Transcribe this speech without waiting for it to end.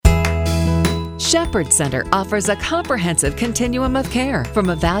Shepherd Center offers a comprehensive continuum of care,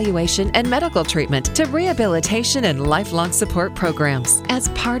 from evaluation and medical treatment to rehabilitation and lifelong support programs. As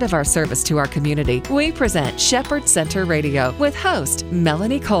part of our service to our community, we present Shepherd Center Radio with host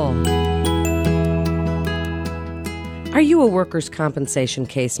Melanie Cole. Are you a workers' compensation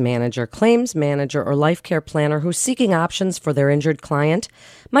case manager, claims manager, or life care planner who's seeking options for their injured client?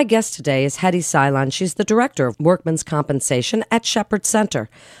 My guest today is Hetty Cylon. She's the director of workmen's compensation at Shepherd Center.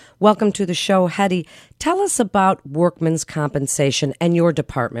 Welcome to the show, Hetty. Tell us about workmen's compensation and your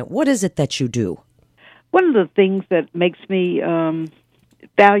department. What is it that you do? One of the things that makes me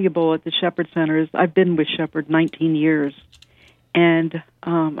valuable at the Shepherd Center is I've been with Shepherd 19 years, and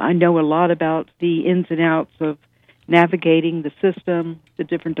I know a lot about the ins and outs of navigating the system, the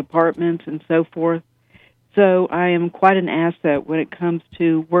different departments, and so forth. So I am quite an asset when it comes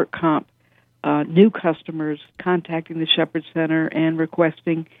to work comp, new customers contacting the Shepherd Center and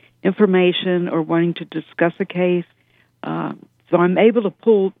requesting information or wanting to discuss a case. So I'm able to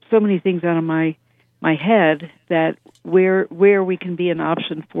pull so many things out of my head that where we can be an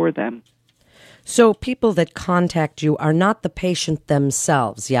option for them. So people that contact you are not the patient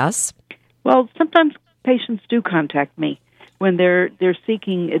themselves, yes? Well, sometimes patients do contact me when they're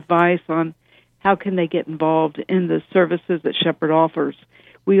seeking advice on how can they get involved in the services that Shepherd offers.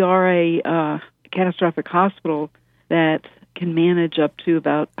 We are a catastrophic hospital that can manage up to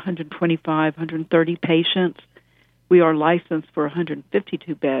about 125, 130 patients. We are licensed for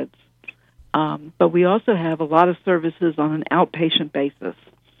 152 beds. But we also have a lot of services on an outpatient basis.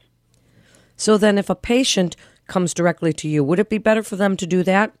 So then if a patient comes directly to you, would it be better for them to do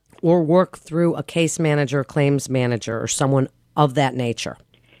that or work through a case manager, claims manager, or someone of that nature?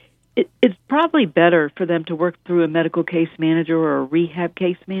 It's probably better for them to work through a medical case manager or a rehab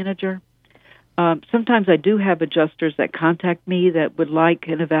case manager. Sometimes I do have adjusters that contact me that would like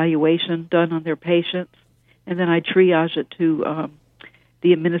an evaluation done on their patients, and then I triage it to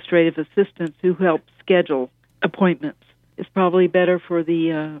the administrative assistants who help schedule appointments. It's probably better for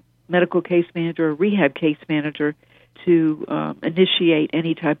the medical case manager or rehab case manager to initiate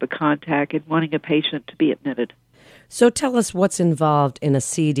any type of contact and wanting a patient to be admitted. So tell us what's involved in a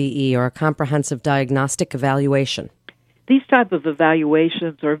CDE, or a comprehensive diagnostic evaluation. These type of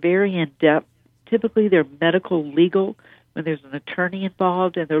evaluations are very in-depth. Typically they're medical legal when there's an attorney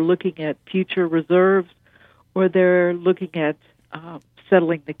involved and they're looking at future reserves or they're looking at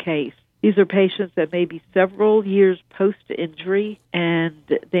settling the case. These are patients that may be several years post-injury and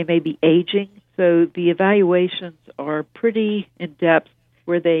they may be aging. So the evaluations are pretty in-depth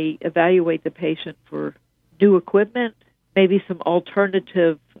where they evaluate the patient for new equipment, maybe some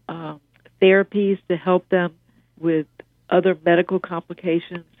alternative therapies to help them with other medical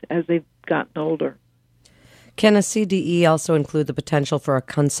complications as they've gotten older. Can a CDE also include the potential for a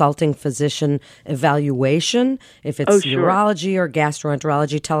consulting physician evaluation? If it's urology or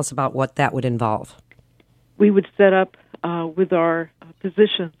gastroenterology, tell us about what that would involve. We would set up with our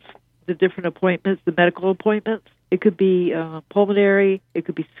physicians the different appointments, the medical appointments. It could be pulmonary, it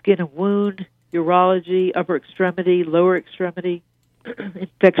could be skin and wound, urology, upper extremity, lower extremity,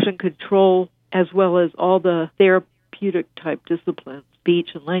 infection control, as well as all the therapeutic type disciplines,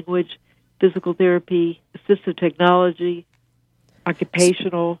 speech and language, physical therapy, assistive technology,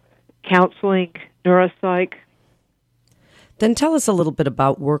 occupational, counseling, neuropsych. Then tell us a little bit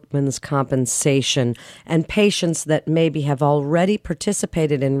about workmen's compensation and patients that maybe have already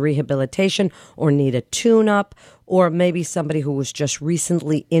participated in rehabilitation or need a tune-up, or maybe somebody who was just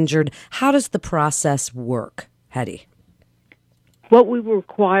recently injured. How does the process work, Hetty? What we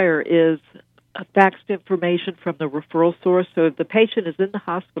require is faxed information from the referral source. So if the patient is in the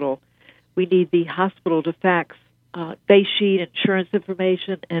hospital, we need the hospital to fax base sheet, insurance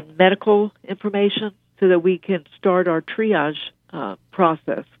information, and medical information so that we can start our triage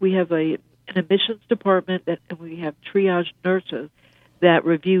process. We have an admissions department and we have triage nurses that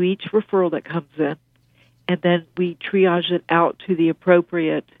review each referral that comes in, and then we triage it out to the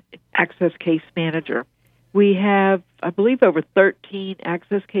appropriate access case manager. We have, I believe, over 13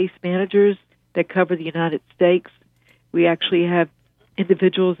 access case managers that cover the United States. We actually have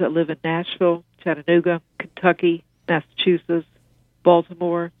individuals that live in Nashville, Chattanooga, Kentucky, Massachusetts,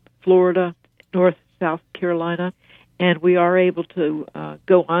 Baltimore, Florida, North and South Carolina, and we are able to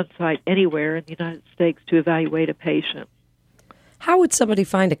go on-site anywhere in the United States to evaluate a patient. How would somebody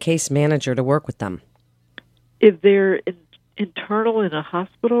find a case manager to work with them? If they're internal in a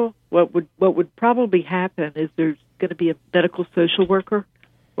hospital, what would probably happen is there's going to be a medical social worker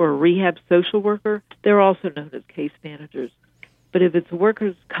or a rehab social worker. They're also known as case managers. But if it's a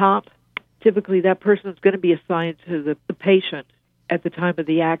workers' comp, typically that person is going to be assigned to the patient at the time of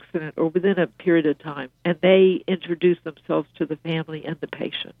the accident or within a period of time, and they introduce themselves to the family and the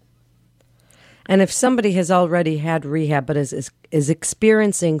patient. And if somebody has already had rehab but is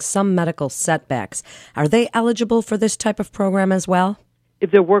experiencing some medical setbacks, are they eligible for this type of program as well?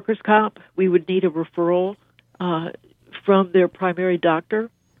 If they're workers' comp, we would need a referral from their primary doctor.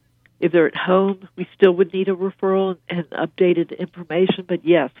 If they're at home, we still would need a referral and updated information. But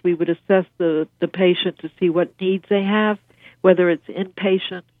yes, we would assess the patient to see what needs they have, whether it's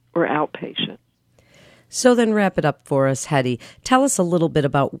inpatient or outpatient. So then wrap it up for us, Hetty. Tell us a little bit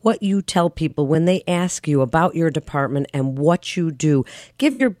about what you tell people when they ask you about your department and what you do.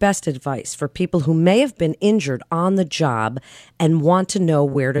 Give your best advice for people who may have been injured on the job and want to know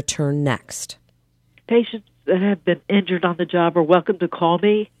where to turn next. Patients that have been injured on the job are welcome to call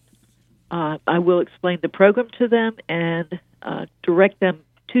me. I will explain the program to them and direct them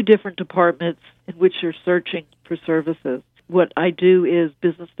to different departments in which they're searching for services. What I do is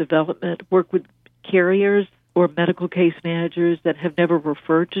business development, work with carriers or medical case managers that have never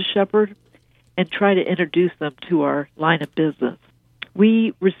referred to Shepherd and try to introduce them to our line of business.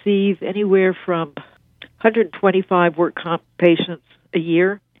 We receive anywhere from 125 work comp patients a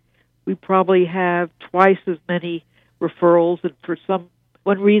year. We probably have twice as many referrals, and for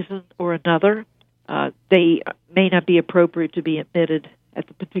one reason or another, they may not be appropriate to be admitted at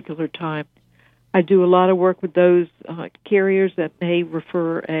the particular time. I do a lot of work with those carriers that may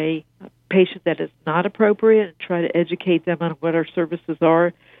refer a patient that is not appropriate and try to educate them on what our services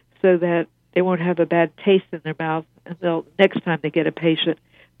are so that they won't have a bad taste in their mouth, and next time they get a patient,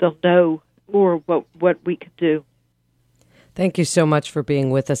 they'll know more what we can do. Thank you so much for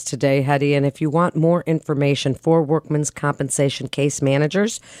being with us today, Hetty. And if you want more information for workmen's compensation case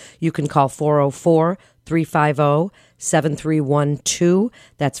managers, you can call 404-350-7312.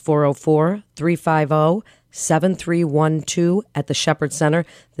 That's 404-350-7312 at the Shepherd Center.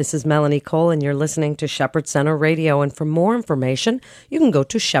 This is Melanie Cole, and you're listening to Shepherd Center Radio. And for more information, you can go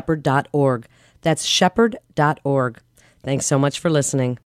to shepherd.org. That's shepherd.org. Thanks so much for listening.